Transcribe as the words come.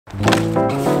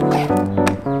A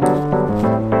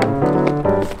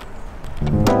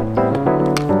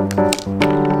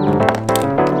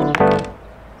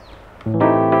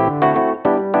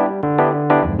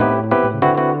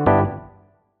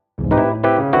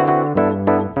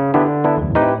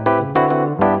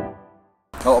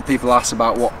lot of people ask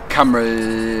about what camera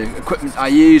equipment I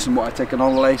use and what I take on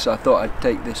holiday, so I thought I'd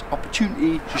take this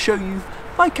opportunity to show you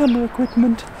my camera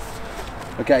equipment.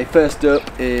 Okay, first up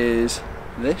is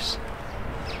this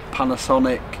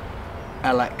Panasonic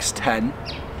LX10.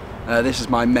 This is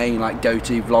my main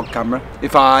go-to vlog camera.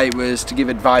 If I was to give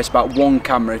advice about one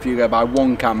camera, if you go buy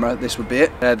one camera, this would be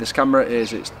it. This camera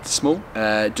it's small,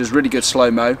 it does really good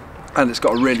slow-mo, and it's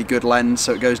got a really good lens,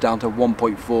 so it goes down to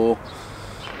 1.4.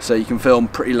 So you can film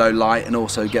pretty low light and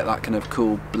also get that kind of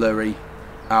cool blurry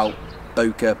out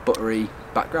bokeh buttery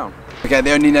background. Okay,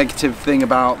 the only negative thing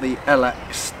about the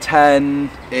LX10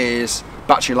 is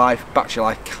battery life. Battery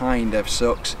life kind of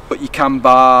sucks, but you can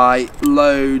buy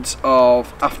loads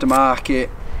of aftermarket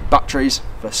batteries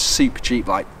for super cheap,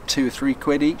 like £2 or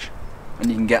 £3 each, and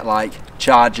you can get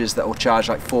chargers that will charge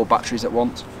 4 batteries at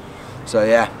once. So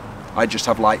yeah, I just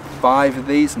have 5 of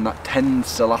these, and that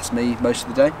tends to last me most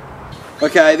of the day.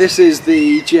 Okay, this is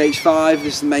the GH5,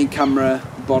 this is the main camera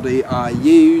body I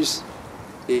use.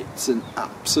 It's an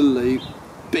absolute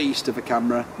beast of a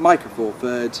camera, micro four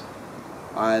thirds,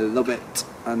 I love it.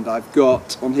 And I've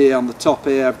got, on here on the top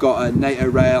here, I've got a NATO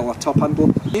rail, a top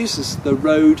handle. This is the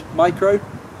Rode Micro,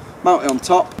 mount it on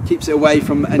top, keeps it away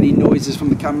from any noises from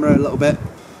the camera a little bit.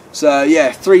 So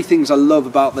yeah, 3 things I love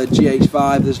about the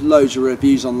GH5, there's loads of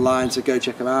reviews online, so go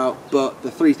check them out. But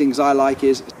the 3 things I like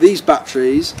is, these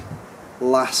batteries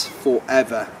last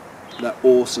forever. They're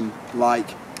awesome.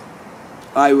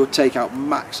 I will take out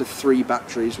max of 3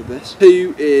 batteries with this.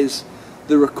 2 is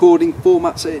the recording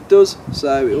formats that it does,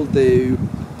 so it'll do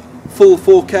full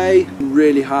 4K,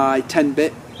 really high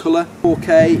 10-bit colour,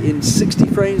 4K in 60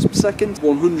 frames per second,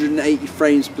 180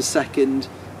 frames per second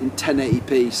in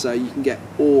 1080p, so you can get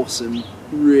awesome,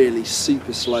 really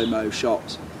super slow-mo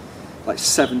shots,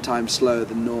 7 times slower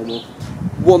than normal.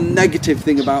 One negative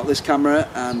thing about this camera,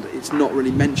 and it's not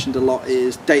really mentioned a lot,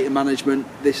 is data management.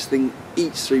 This thing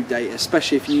eats through data,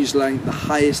 especially if you use the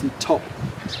highest and top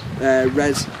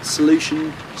res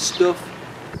solution stuff.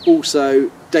 Also,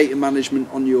 data management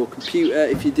on your computer.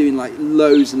 If you're doing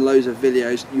loads and loads of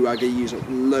videos, you are going to use up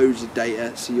loads of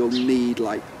data, so you'll need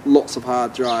lots of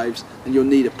hard drives, and you'll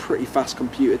need a pretty fast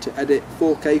computer to edit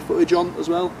 4K footage on as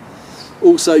well.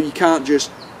 Also, you can't just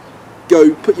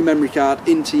go put your memory card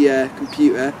into your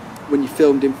computer when you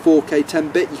filmed in 4K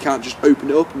 10-bit. You can't just open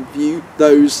it up and view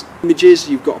those images.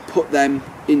 You've got to put them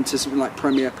into something like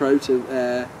Premiere Pro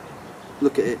to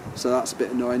look at it, so that's a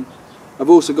bit annoying. I've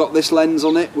also got this lens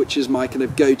on it, which is my kind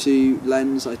of go-to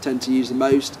lens I tend to use the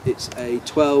most. It's a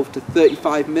 12 to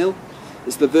 35mm.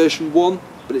 It's the version 1,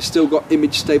 but it's still got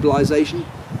image stabilization.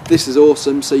 This is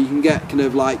awesome, so you can get kind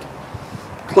of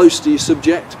close to your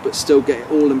subject but still get it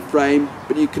all in frame,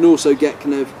 but you can also get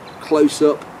kind of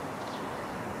close-up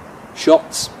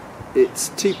shots. It's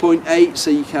 2.8, so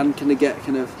you can kind of get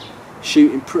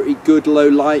shooting pretty good low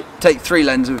light. Take 3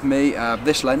 lenses with me. I have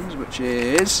this lens, which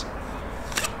is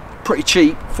pretty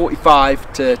cheap,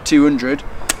 45 to 200,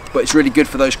 but it's really good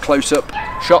for those close-up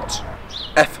shots.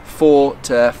 f4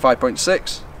 to 5.6,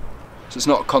 so it's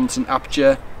not a constant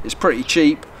aperture. It's pretty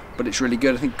cheap, but it's really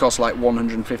good. I think it costs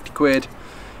 150 quid.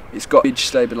 It's got image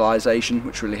stabilization,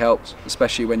 which really helps,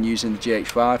 especially when using the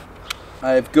GH5.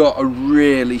 I've got a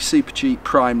really super cheap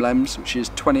prime lens, which is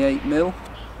 28mm.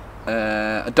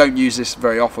 I don't use this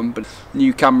very often, but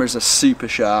new cameras are super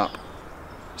sharp,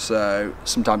 so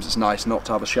sometimes it's nice not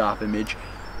to have a sharp image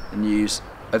and use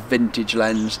a vintage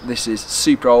lens. This is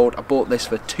super old. I bought this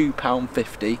for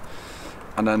 £2.50,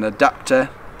 and an adapter,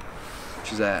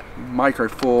 which is a micro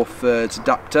four thirds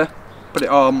adapter. Put it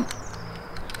on.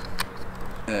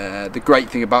 The great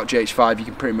thing about GH5, you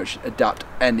can pretty much adapt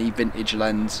any vintage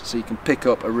lens, so you can pick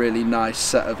up a really nice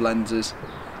set of lenses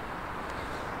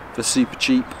for super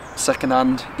cheap,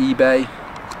 second-hand, eBay.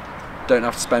 Don't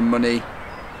have to spend money.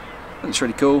 And it's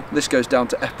really cool. This goes down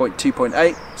to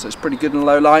f.2.8, so it's pretty good in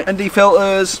low light. ND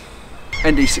filters,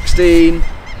 ND16,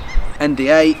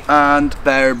 ND8, and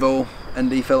variable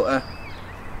ND filter.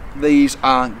 These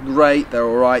aren't great, they're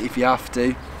alright if you have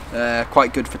to.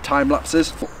 Quite good for time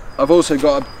lapses. I've also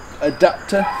got an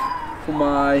adapter for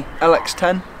my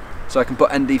LX10, so I can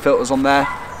put ND filters on there.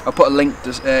 I'll put a link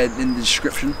in the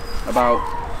description about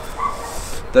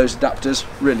those adapters,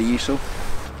 really useful.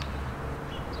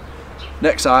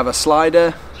 Next I have a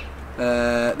slider.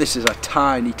 This is a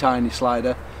tiny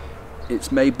slider.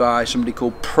 It's made by somebody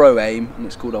called Pro Aim, and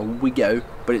it's called a Wigo.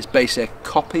 but it's basically a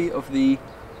copy of the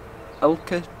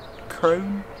Elka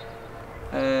Chrome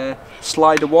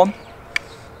Slider 1.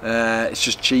 It's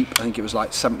just cheap. I think it was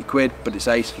like 70 quid, but it's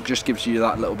ace. It just gives you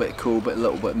that little bit of cool, but a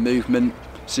little bit of movement.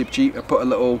 Super cheap. I put a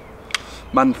little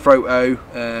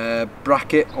Manfrotto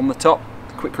bracket on the top,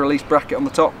 quick release bracket on the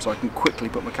top, so I can quickly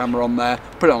put my camera on there,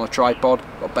 put it on a tripod,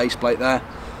 got a base plate there,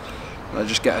 and I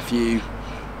just get a few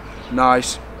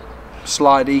nice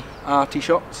slidey arty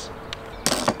shots.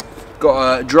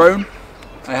 Got a drone.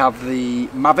 I have the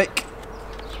Mavic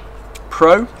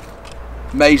Pro,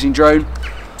 amazing drone.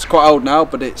 It's quite old now,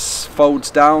 but it folds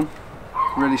down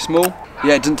really small.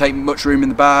 Yeah, it doesn't take much room in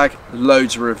the bag. There's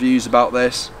loads of reviews about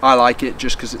this. I like it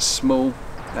just because it's small.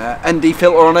 ND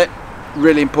filter on it,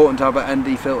 really important to have an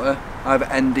ND filter. I have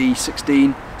an ND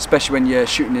 16, especially when you're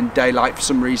shooting in daylight. For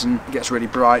some reason it gets really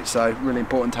bright, so really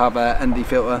important to have an ND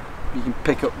filter. You can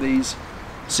pick up these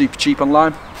super cheap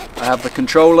online. I have the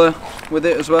controller with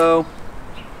it as well.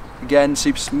 Again,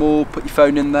 super small, put your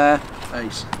phone in there.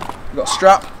 Ace. I've got a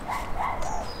strap.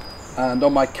 And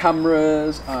on my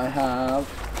cameras I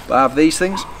have these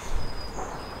things.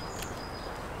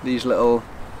 These little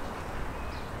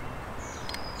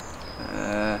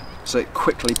so it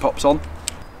quickly pops on.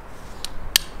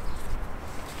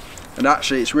 And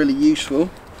actually it's really useful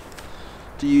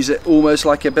to use it almost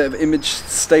like a bit of image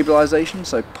stabilization,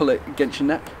 so pull it against your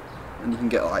neck and you can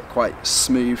get like quite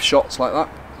smooth shots like that.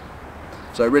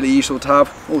 So really useful to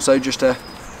have, also just to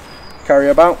carry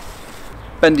about.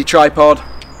 Bendy tripod,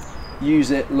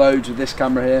 use it loads with this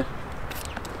camera here.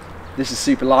 This is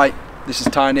super light, this is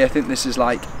tiny. I think this is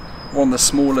like one of the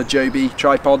smaller Joby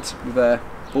tripods with a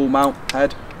ball mount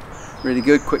head. Really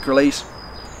good, quick release.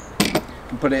 You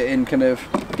can put it in, kind of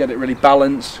get it really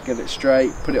balanced, get it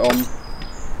straight, put it on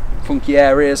funky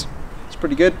areas. It's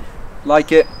pretty good,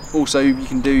 like it. Also you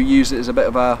can use it as a bit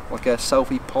of a like a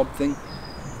selfie pod thing.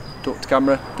 Talk to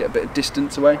camera, get a bit of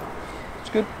distance away.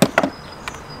 It's good.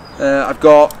 I've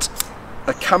got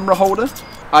a camera holder.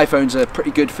 iPhones are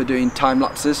pretty good for doing time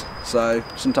lapses, so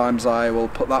sometimes I will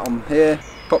put that on here,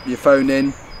 pop your phone in,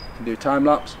 you can do a time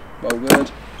lapse, well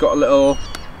good. Got a little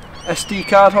SD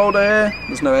card holder here.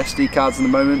 There's no SD cards in the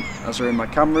moment, as are in my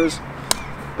cameras,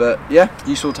 but yeah,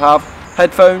 useful to have.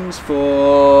 Headphones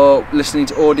for listening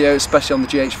to audio, especially on the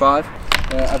GH5.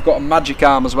 I've got a magic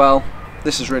arm as well.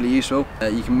 This is really useful.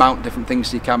 You can mount different things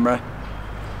to your camera,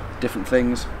 different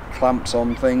things, clamps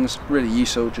on things, really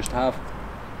useful just to have.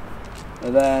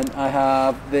 And then I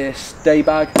have this day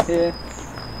bag here,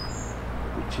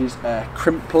 which is a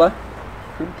crimpler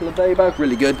day bag,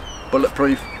 really good,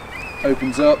 bulletproof,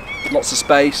 opens up, lots of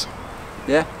space,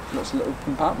 yeah, lots of little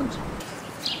compartments.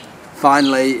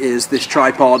 Finally is this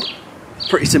tripod,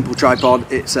 pretty simple tripod.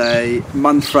 It's a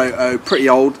Manfrotto, pretty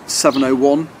old,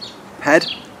 701 head,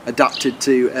 adapted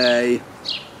to a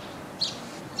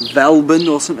Velben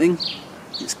or something.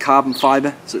 It's carbon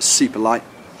fibre, so it's super light.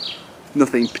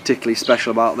 Nothing particularly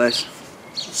special about this.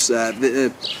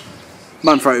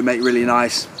 Manfrotto make really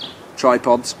nice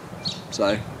tripods, so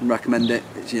I recommend it.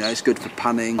 It's, it's good for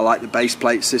panning. I like the base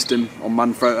plate system on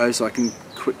Manfrotto, so I can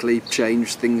quickly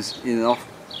change things in and off.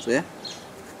 So yeah.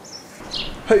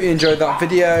 Hope you enjoyed that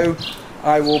video.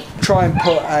 I will try and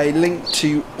put a link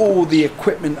to all the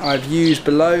equipment I've used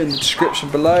below in the description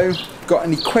below. Got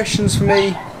any questions for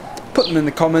me? Put them in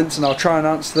the comments and I'll try and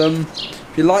answer them.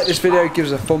 If you like this video, give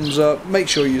us a thumbs up, make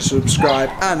sure you subscribe,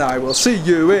 and I will see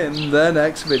you in the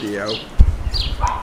next video.